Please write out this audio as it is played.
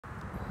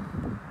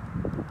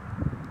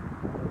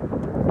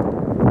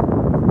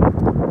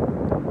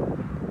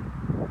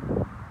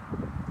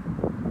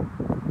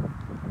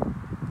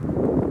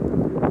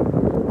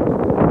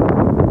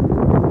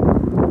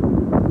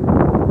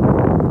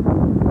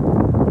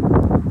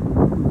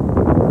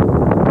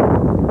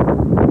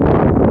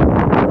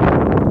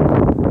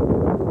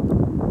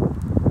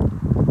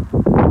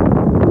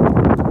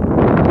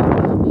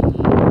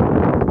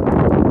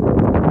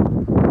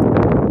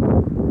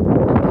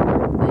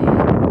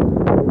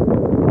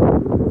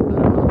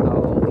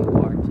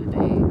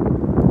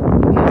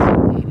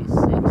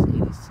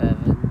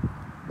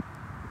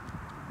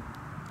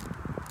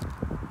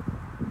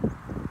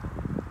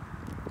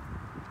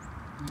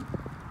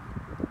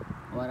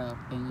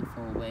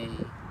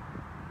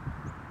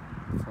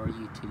for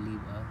you to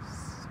leave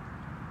us.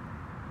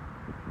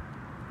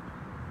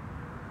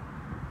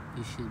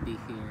 You should be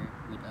here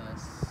with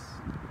us,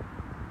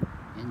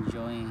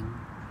 enjoying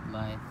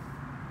life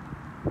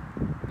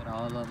with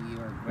all of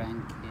your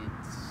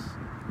grandkids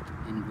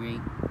and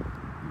great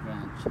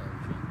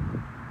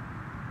grandchildren.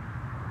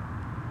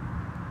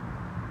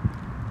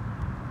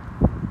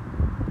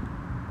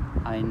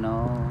 I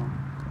know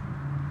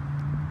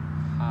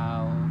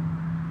how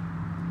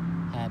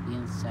happy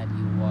and sad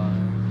you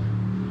are,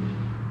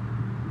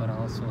 but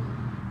also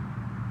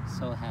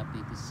so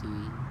happy to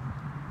see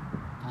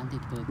Auntie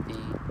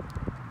Tuti,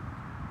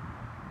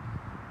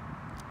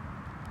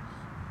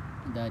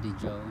 Daddy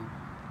Joe,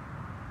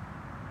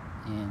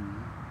 and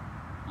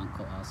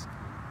Uncle Oscar.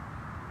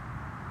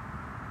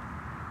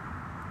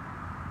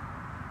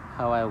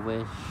 How I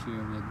wish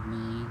you're with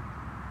me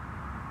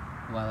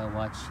while I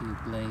watch you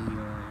play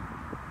your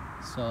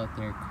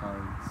solitaire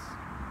cards.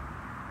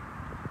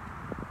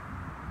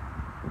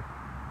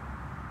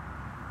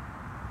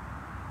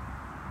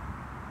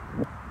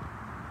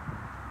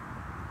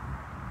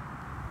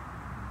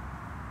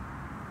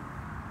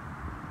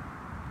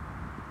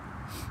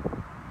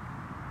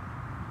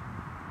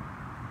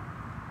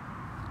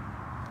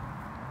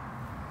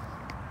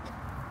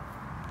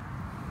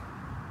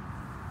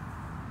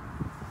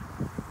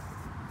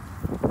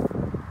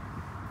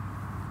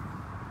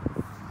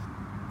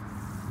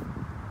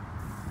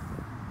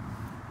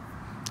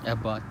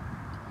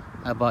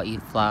 I bought you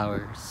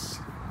flowers.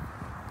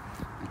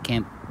 I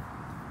can't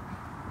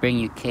bring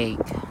you cake,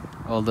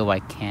 although I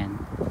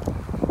can.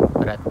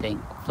 But I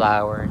think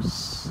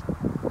flowers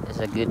is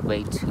a good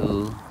way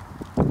to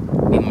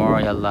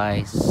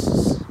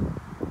memorialize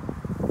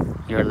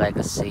your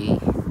legacy,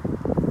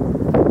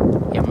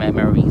 your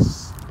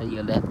memories that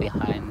you left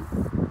behind.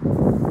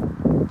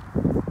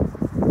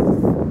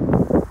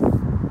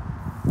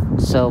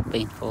 So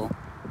painful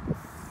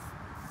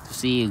to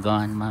see you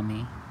gone,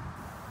 Mommy.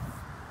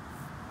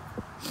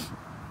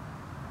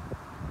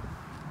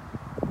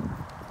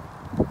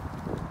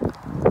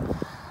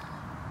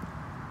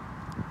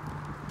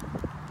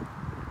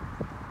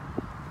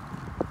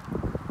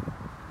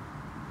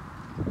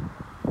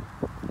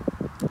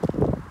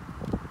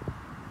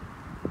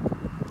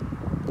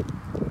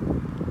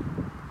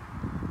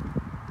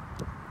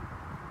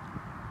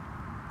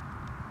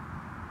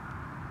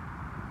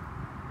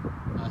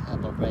 I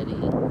have already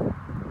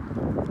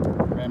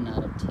run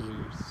out of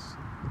tears.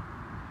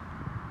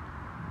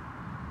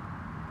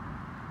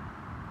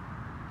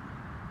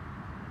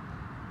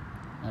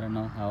 I don't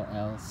know how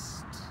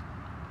else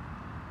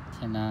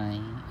can I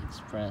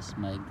express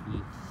my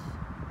grief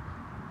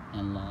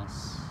and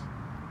loss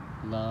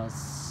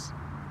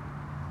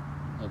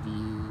of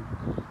you,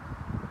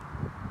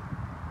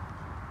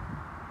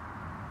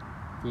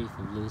 grief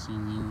of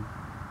losing you.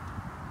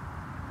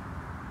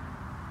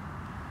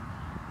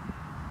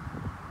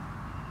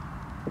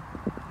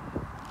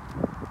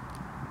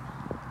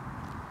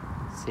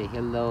 Say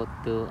hello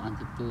to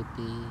Auntie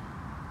Tuti,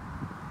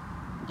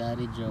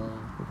 Daddy Joe,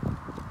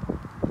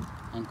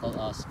 Uncle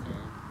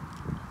Oscar,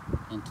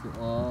 and to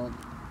all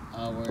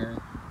our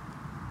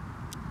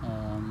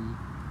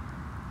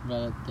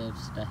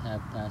relatives that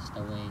have passed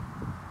away,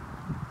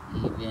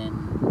 even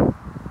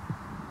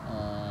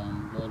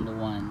Lolo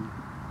One,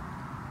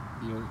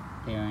 your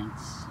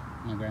parents,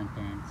 my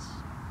grandparents,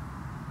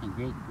 my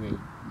great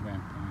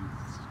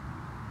grandparents.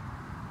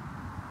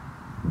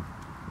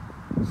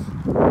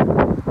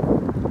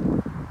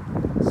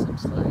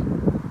 Seems like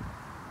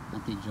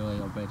Auntie Joy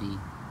already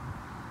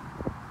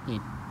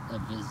paid a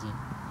visit.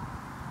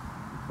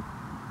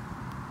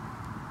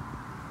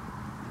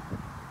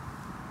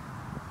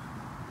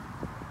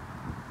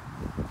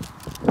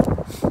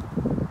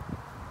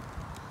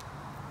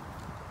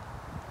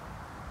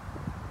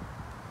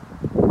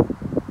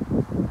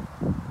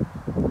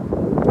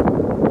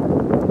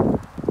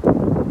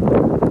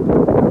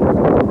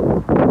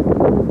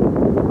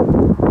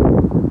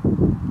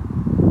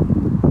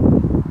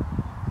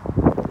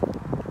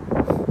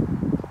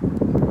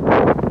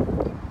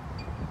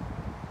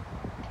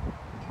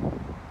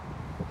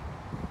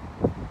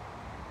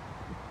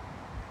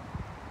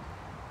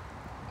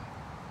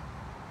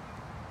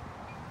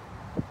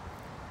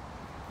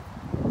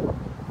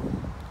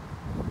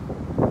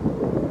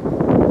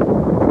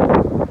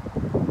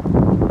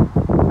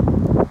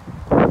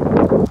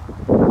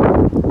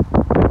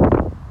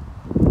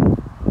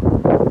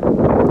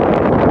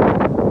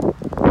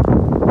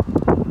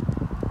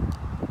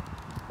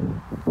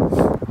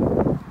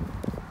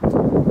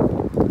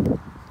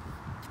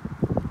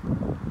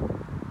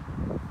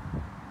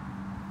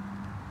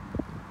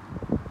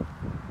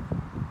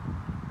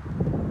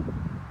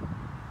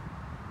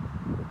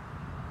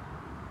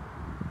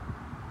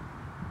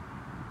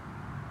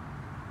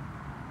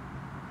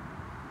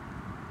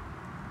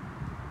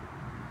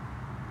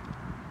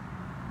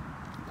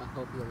 I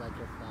hope you like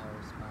your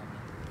flowers, Mommy.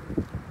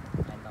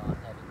 I know I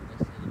haven't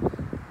visited you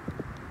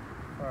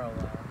for a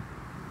while.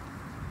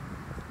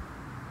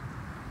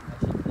 I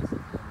should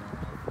visit you more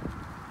often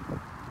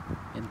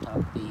and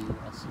talk to you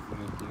as if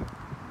you're here.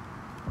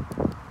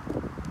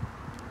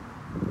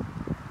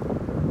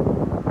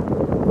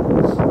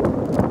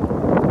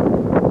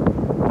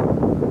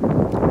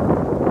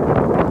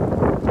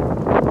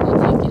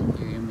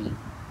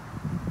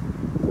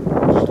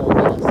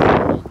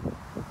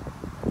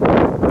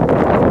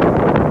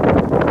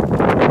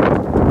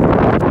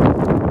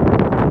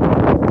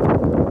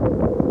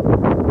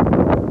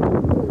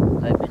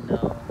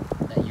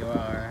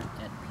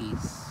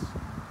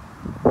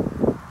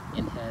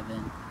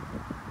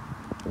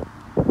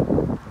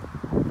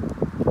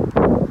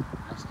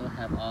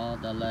 all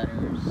the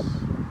letters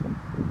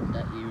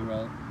that you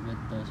wrote with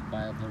those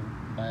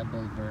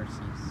Bible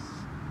verses.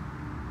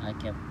 I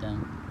kept them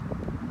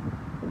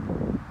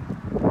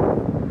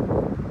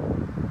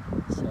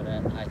so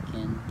that I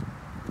can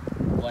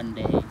one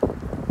day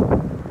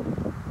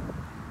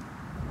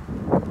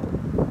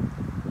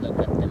look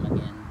at them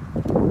again.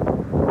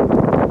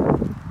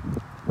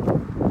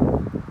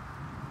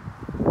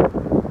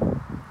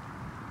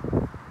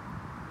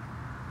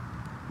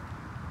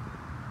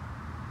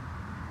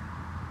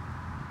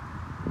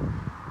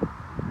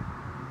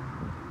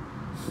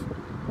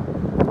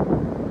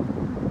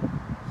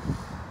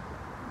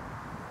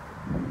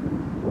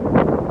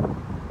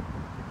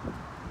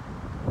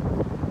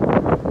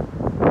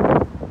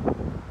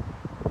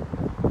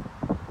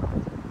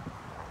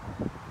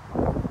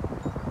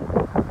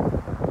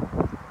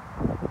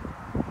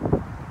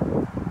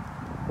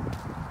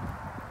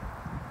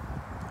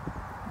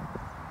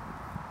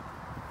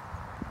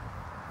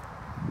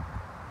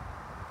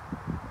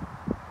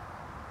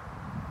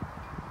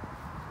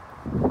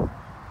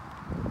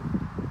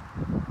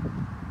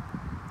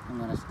 I'm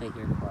gonna stay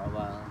here for a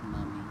while,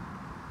 mommy.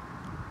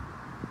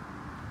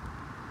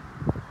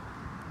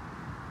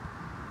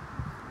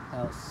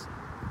 How's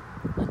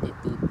Auntie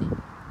Tuti?